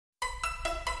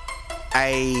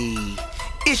Ayy,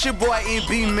 it's your boy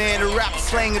MB, man, the rap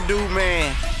slanger dude,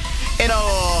 man. And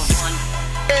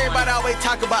everybody always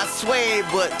talk about swag,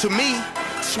 but to me,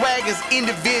 swag is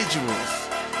individuals.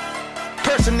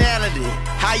 Personality,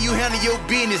 how you handle your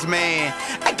business, man.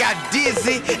 I got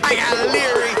Dizzy, I got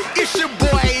Lyric, it's your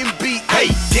boy MB.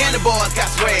 Hey, Danny boys got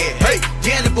swag. Hey,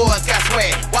 Danny boys got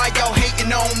swag. Why y'all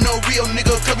hating on no real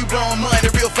nigga? Cause we blowing money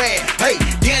real fast. Hey,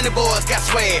 Danny boys got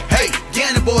swag. Hey,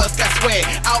 Danny boys got swag.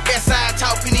 Out that side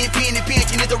talking and penny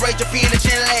pinching, it's a Rachel finish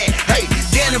and land. Hey,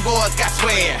 Danny boys got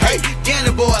swag. Hey,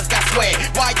 Danny boys got swag.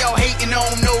 Why y'all hating on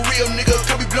no real nigga?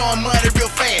 Cause we blowing money real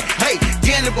fast. Hey,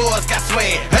 Danny boys got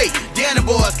swag. Hey, Danny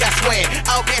boys got swag.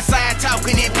 Out that side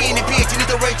talking and penny pinching, it's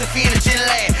a Rachel finish and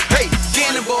land. Hey,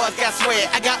 Danny boys got swag.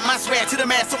 I got my swag to the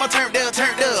max, so my turned up.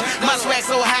 My swag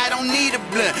so high, I don't need a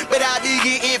blunt, but I be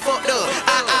getting fucked up.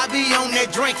 I be on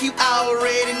that drink, you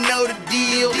already know the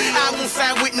deal. I won't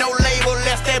sign with no label,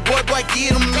 left that boy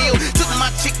get a meal. Took my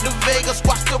chick to Vegas,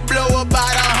 watched her blow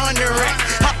about 100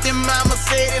 racks. Hopped in my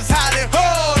Mercedes, hollering,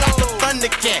 hold off the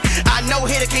Thundercat. I know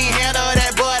hitter can't handle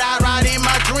that, but I ride in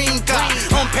my dream car.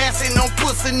 I'm passing on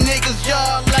pussy niggas,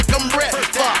 y'all, like I'm rap.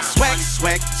 Swag,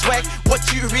 swag, swag, what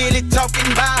you really talking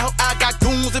about? I got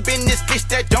goons up in this bitch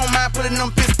that don't mind putting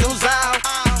them pistols out.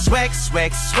 Swag,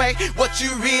 swag, swag, what you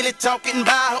really talking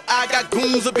about? I got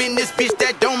goons up in this bitch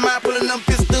that don't mind pulling them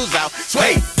pistols out.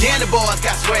 Swag, Danny boys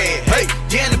got swag. Hey,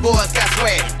 Danny boys got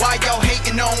swag. Why y'all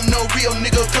hating on no real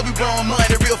nigga? Cause we blowing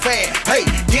money real fast. Hey,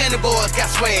 Danny boys got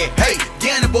swag. Hey,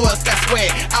 Danny boys got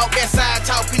swag. Out that side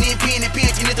talking and penny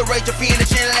pinching, it's a Rachel finish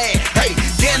and land. Hey,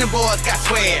 Danny boys got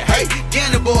swag. Hey,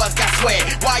 Danny boys got swag.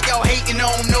 Why y'all hating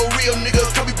on no real nigga?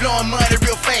 Cause we blowing money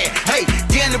real fast. Hey,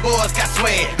 Danny boys got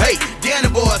swag. Hey,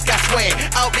 Danny boys got swag.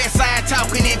 Out that side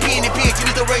talking and penny pinching,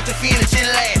 it's a Rachel finish and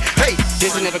land. Hey,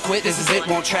 this will never quit, this is it,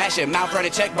 won't trash it. Mouth run a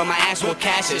check, but my ass will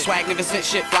cash it. Swag never sent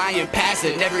shit flying past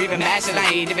it. Never even mash it,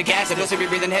 I ain't even gas it. Don't see me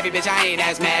breathing heavy, bitch, I ain't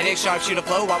asthmatic. Sharpshooter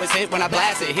flow, always hit when I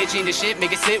blast it. Hit you in the shit,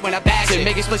 make it sit when I bash it.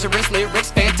 Make it split your wrist,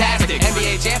 lyrics fantastic.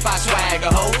 NBA jam, I swag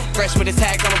a hoe. Fresh with his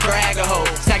tags, I'ma brag a hoe.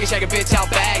 Snag a shag a bitch, I'll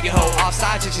bag a hoe.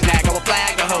 Offside, just nag, I will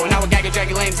flag a hoe. Now a gag a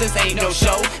dragon lames, this ain't no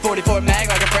show. 44 mag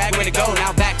like a frag, way to go.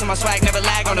 Now back to my swag, never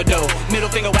lag on the dough. Middle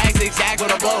finger wag, zigzag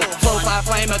when I blow. Flow, fly,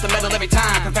 flame, out the metal every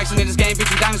time. Perfection in this game, bitch,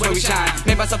 you diamonds where we shine.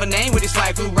 Made myself a name with these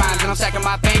swag blue rhymes, and I'm stacking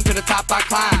my fame to the top I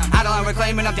climb. I don't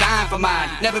reclaim and I'm dying for mine.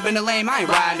 Never been a lame, I ain't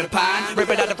riding the pine. Rip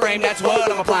it out the frame, that's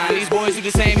what I'm applying. These boys do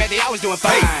the same, man, they always doing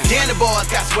fine. Hey, Danny boys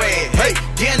got swag. Hey,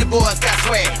 Danny boys got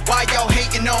swag. Why y'all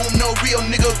hating on no real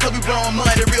nigga? Cause we blowing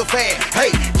money real fast.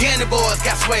 Hey, Danny boys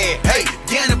got swag. Hey,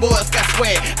 Danny boys got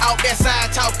swag. Out that side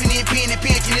talking and penny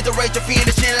pinching, it's a Rachel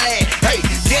finish and land. Hey,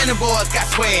 Danny boys got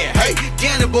swag. Hey,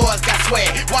 Danny boys got swag.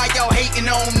 Why y'all hating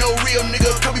on no real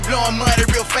nigga? Cause we blowing money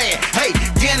real fast. Hey,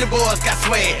 Danny boys got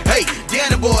swag. Hey,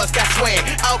 Danny boys got swag.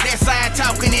 Out that side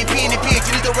talking and penny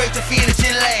pinching, it's a Rachel finish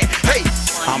and land. Hey,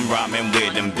 I'm rhyming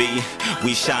with MB,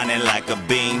 we shining like a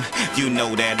beam. You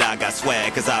know that I got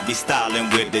swag, cause I be styling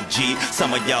with the G.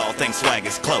 Some of y'all think swag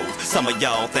is clothes, some of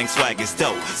y'all think swag is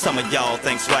dope, some of y'all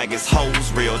think swag is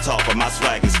hoes. Real talk, but my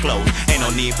swag is clothes. Ain't no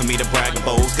need for me to brag or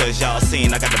boast, cause y'all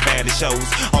seen I got the baddest shows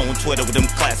on Twitter with them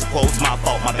classic quotes. My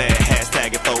fault, my bad,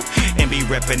 hashtag it folk. MB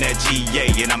reppin' that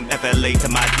GA, and I'm FLA to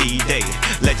my D-Day.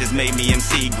 Legends made me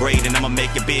MC great, and I'ma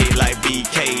make it big like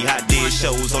BK. I did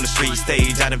shows on the street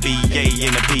stage, out of VA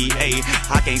in the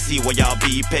PA. I can't see where y'all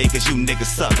be paid, cause you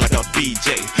niggas suck like a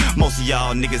BJ. Most of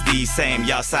y'all niggas these same,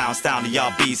 y'all sound astounding,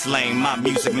 y'all beats lame. My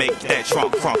music make that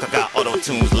trunk crunk, I got auto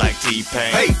tunes like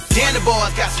T-Pain. Hey, Danny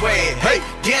boys got swag. Hey,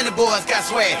 Danny boys got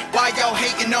swag. Why y'all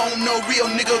hating on no real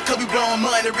nigga? Cause we blowing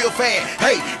money real fast.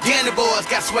 Hey, Danny boys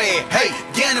got swag. Hey,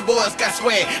 Danny boys got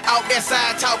swag. Out that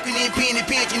side talking and penny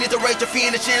pinching, it's a Rachel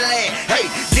finish and land. Hey,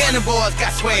 Danny boys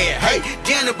got swag. Hey,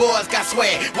 Danny boys got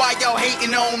swag. Why y'all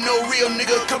hating on no real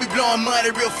nigga? Cause we blowing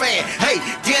money real fast. Hey,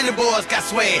 Danny boys got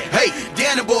swag. Hey,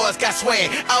 Danny boys got swag.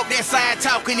 Out that side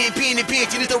talking and penny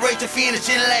pinching, it's a Rachel finish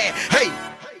and land. Hey.